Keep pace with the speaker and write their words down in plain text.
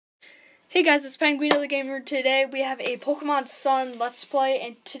Hey guys, it's Penguino the Gamer. Today we have a Pokemon Sun Let's Play,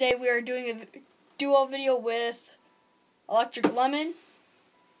 and today we are doing a duo video with Electric Lemon,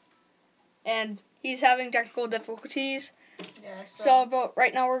 and he's having technical difficulties. Yeah, but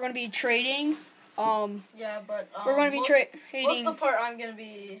right now we're going to be trading. We're going to be trading. Most of the part I'm going to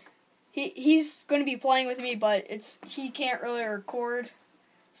be... He's going to be playing with me, but he can't really record,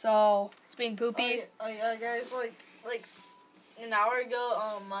 so it's being poopy. Oh yeah, guys, like an hour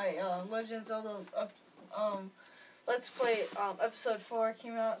ago, my Legend of Zelda Let's Play episode 4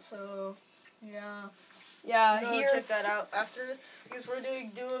 came out, so yeah. Yeah, go check that out after, because we're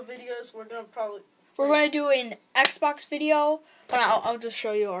doing duo videos. We're gonna do an Xbox video, but I'll just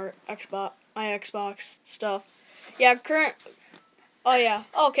show you my Xbox stuff. Yeah, Oh yeah.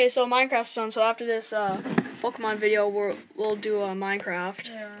 Okay, so Minecraft's done. So after this Pokemon video, we'll do a Minecraft.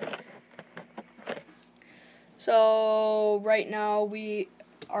 Yeah. So right now we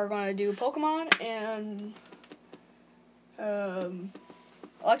are gonna do Pokemon and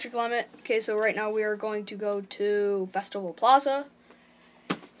Electric Lemon. Okay, so right now we are going to go to Festival Plaza.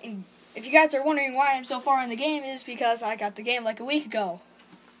 And if you guys are wondering why I'm so far in the game, is because I got the game like a week ago.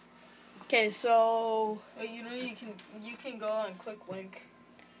 Okay, so you can go on quick link.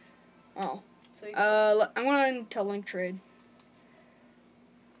 Oh. So I'm going to link trade.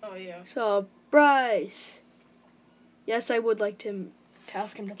 Oh yeah. So Bryce. Yes, I would like to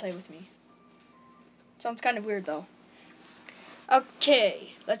ask him to play with me. Sounds kind of weird though.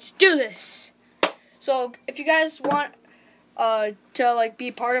 Okay, let's do this. So if you guys want to be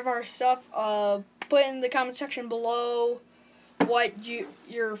part of our stuff, put in the comment section below what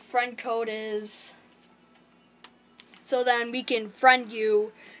your friend code is, so then we can friend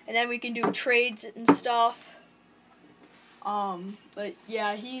you, and then we can do trades and stuff. But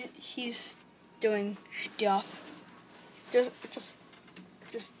yeah, he's doing stuff. Just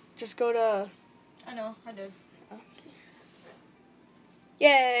go to. I know, I did. Okay.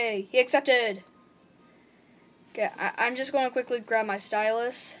 Yay! He accepted. Okay, I'm just going to quickly grab my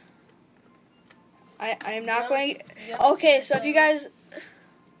stylus. I am not going. Okay, so if you guys.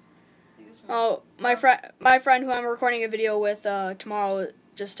 Oh, my friend who I'm recording a video with tomorrow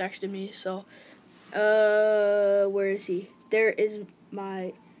just texted me. So, where is he? There is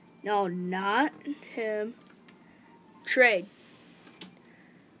my. No, not him. Trade.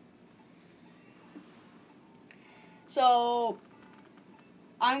 So,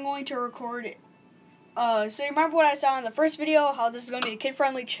 I'm going to record it. So you remember what I saw in the first video, how this is going to be a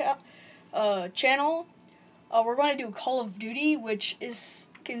kid-friendly channel? We're going to do Call of Duty, which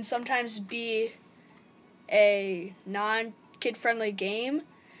can sometimes be a non-kid-friendly game,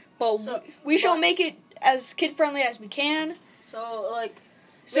 but we shall make it as kid-friendly as we can. So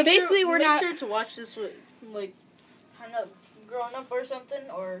basically, make sure to watch this with growing up or something,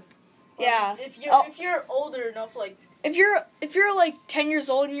 or yeah. If you're older enough, if you're like 10 years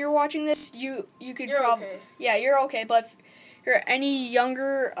old and you're watching this, you could probably okay. Yeah, you're okay. But if you're any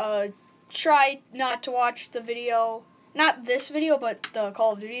younger, try not to watch the video. Not this video, but the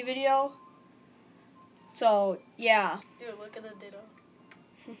Call of Duty video. So yeah. Dude, look at the Ditto.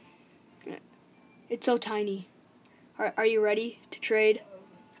 It's so tiny. Are you ready to trade?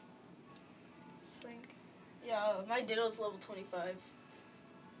 Yeah, my Ditto's level 25.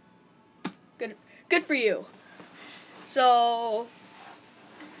 Good for you. So,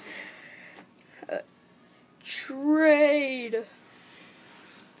 trade.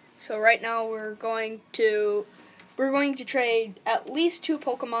 So right now we're going to trade at least 2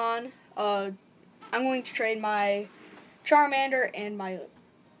 Pokemon. I'm going to trade my Charmander and my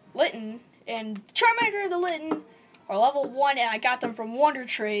Litten, and Charmander and the Litten are level 1, and I got them from Wonder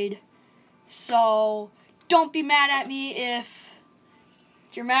Trade. So don't be mad at me if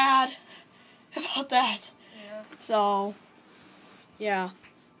you're mad about that. Yeah. So, yeah.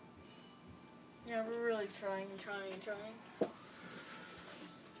 Yeah, we're really trying.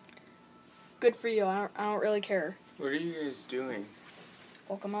 Good for you. I don't really care. What are you guys doing?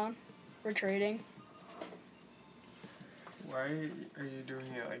 Pokemon. We're trading. Why are you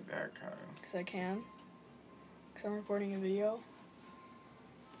doing it like that, Kyle? Because I can. Because I'm recording a video.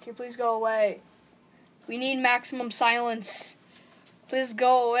 Can you please go away? We need maximum silence. Please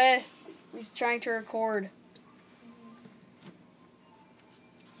go away. He's trying to record.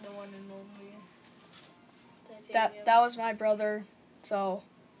 The one and only. That was my brother. So,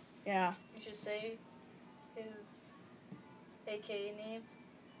 yeah. You should say his AKA name.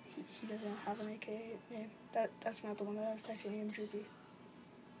 He doesn't have an AKA name. That's not the one that has Titanium Droopy.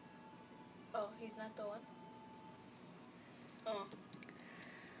 Oh, he's not the one? Oh.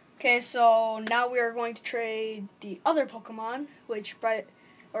 Okay, so now we are going to trade the other Pokemon, which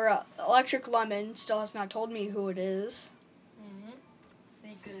or Electric Lemon still has not told me who it is.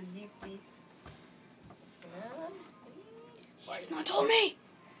 Secret deeply. He's not told me.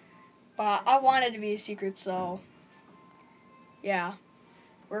 But I want it to be a secret, so yeah.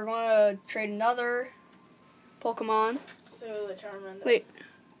 We're gonna trade another Pokemon. So the Charmander. Wait.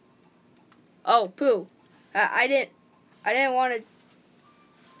 Oh, Pooh. I didn't want to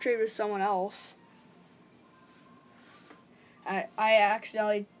trade with someone else. I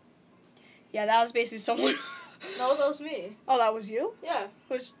accidentally. Yeah, that was basically someone. No, that was me. Oh, that was you? Yeah.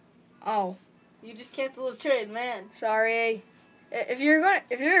 Oh, You just canceled the trade, man. sorry. If you're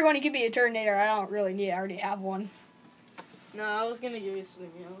going to give me a Turtonator, I don't really need it. I already have one. No, I was gonna give you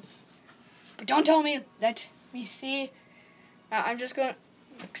something else. But don't tell me. Let me see. I'm just going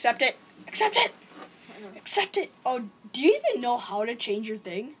to accept it. Accept it. I know. Accept it. Oh, do you even know how to change your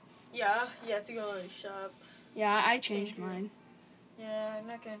thing? Yeah, you have to go to the shop. Yeah, I changed Change it. mine. Yeah, I'm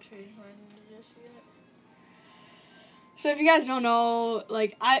not gonna trade mine just yet. So if you guys don't know,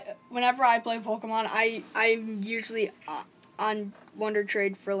 like whenever I play Pokemon, I'm usually on Wonder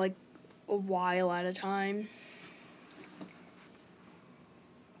Trade for like a while at a time.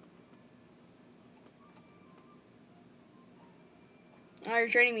 Oh, you're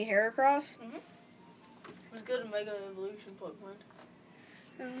trading me Heracross? It's good in Mega Evolution Pokemon.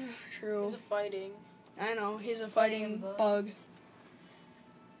 True. He's a fighting. I know, he's a Fighting fighting bug. bug.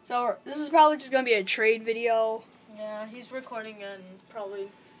 So this is probably just gonna be a trade video. Yeah, he's recording and probably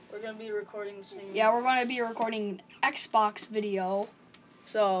we're gonna be recording soon. Yeah, we're gonna be recording Xbox video.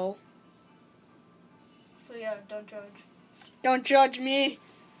 So yeah, don't judge. don't judge me.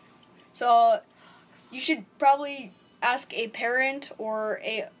 So you should probably ask a parent or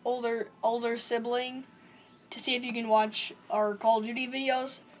a older sibling to see if you can watch our Call of Duty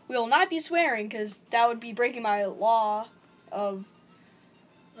videos. We will not be swearing because that would be breaking my law of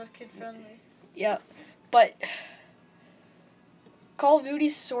Not kid friendly. yeah. But Call of Duty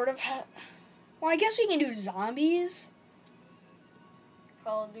sort of well, I guess we can do zombies.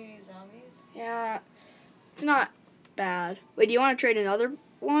 Call of Duty Zombies. Yeah, it's not bad. Wait, do you want to trade another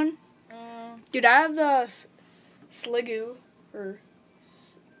one? Dude, I have the Sliggoo, or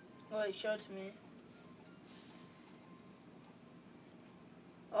Wait, show it to me.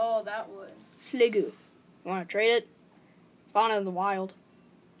 Oh, that one. Sliggoo. You want to trade it? Found it in the wild.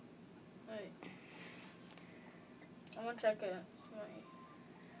 Wait. I'm gonna check it.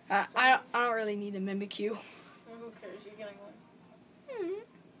 Wait. I don't really need a Mimikyu. Who cares? You're getting one.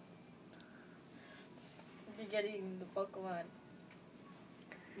 You're getting the Pokemon.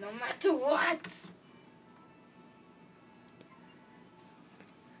 No matter what.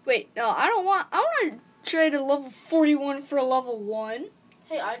 Wait, no, I want to trade a level 41 for a level 1.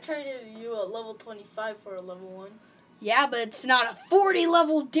 Hey, I traded you a level 25 for a level 1. Yeah, but it's not a 40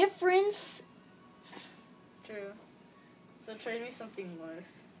 level difference. True. So trade me something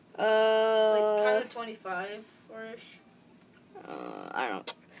less. Uh, Like kind of 25 or ish. I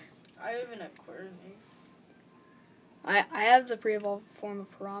don't. I have an Aquarium. I have the pre-evolved form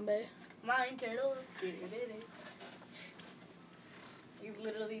of Harambe. Mine turtle. You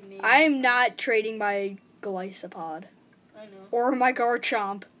literally need. I am not trading my Glycopod I know. or my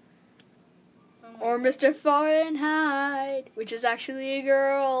Garchomp Oh my or God. Mr. Fahrenheit, which is actually a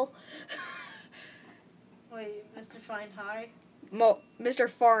girl. Wait, Mr. Fine High. Mr.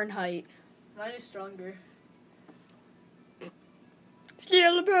 Fahrenheit. Mine is stronger.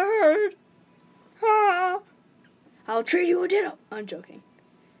 Steal a bird. Ah. I'll trade you a Ditto. I'm joking.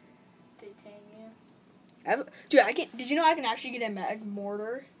 Titania. Did you know I can actually get a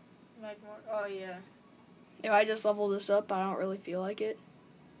Magmortar? Magmar. Oh yeah. If I just level this up, I don't really feel like it.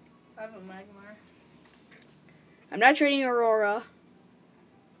 I have a Magmar. I'm not trading Aurora.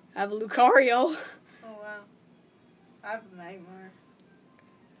 I have a Lucario. Oh wow. I have a Magmar.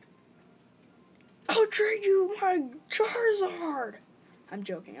 I'll trade you my Charizard. I'm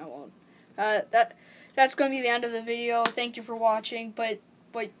joking. I won't. That's going to be the end of the video. Thank you for watching. Put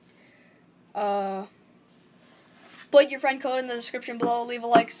your friend code in the description below. Leave a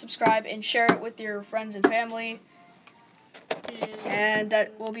like, subscribe, and share it with your friends and family. And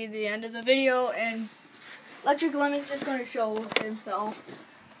that will be the end of the video. And Electric Lemon's just going to show himself.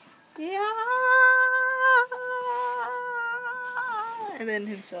 Yeah. And then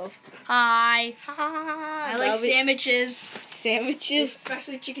himself. Hi. Hi. I like sandwiches. Sandwiches.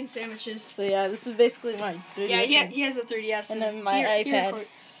 Especially chicken sandwiches. So yeah, this is basically mine. 3DS. Yeah, he has a 3DS. And then my iPad.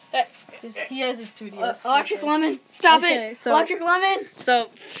 He has his 2DS. Electric Lemon, stop Okay, it. so- Electric Lemon. So,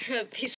 peace.